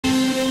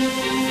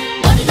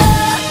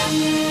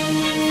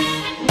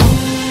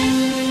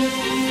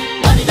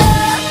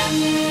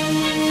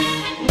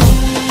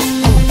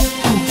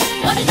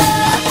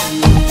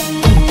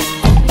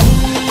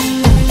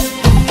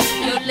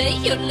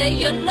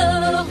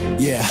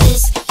Yeah.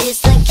 This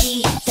is the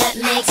key that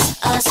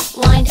makes us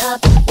wind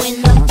up.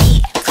 When the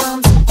beat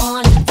comes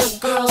on, the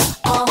girls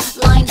all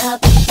line up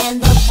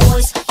and the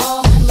boys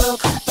all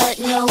look, but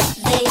no,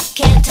 they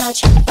can't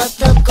touch. But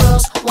the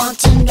girls want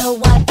to know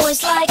why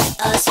boys like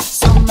us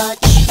so much.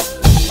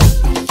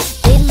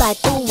 They like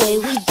the way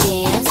we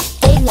dance,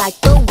 they like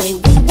the way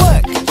we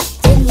work,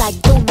 they like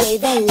the way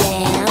that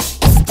laugh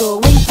is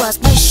going across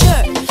my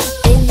shirt.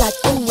 They like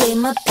the way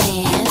my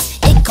pants,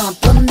 it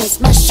complements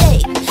my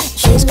shape.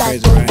 They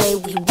like the way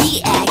we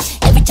react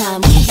every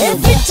time we hear.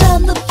 Every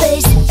time the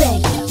bass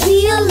bang,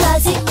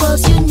 realize it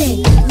calls your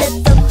name.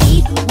 Let the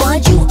beat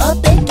wind you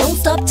up and don't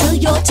stop till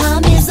your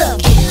time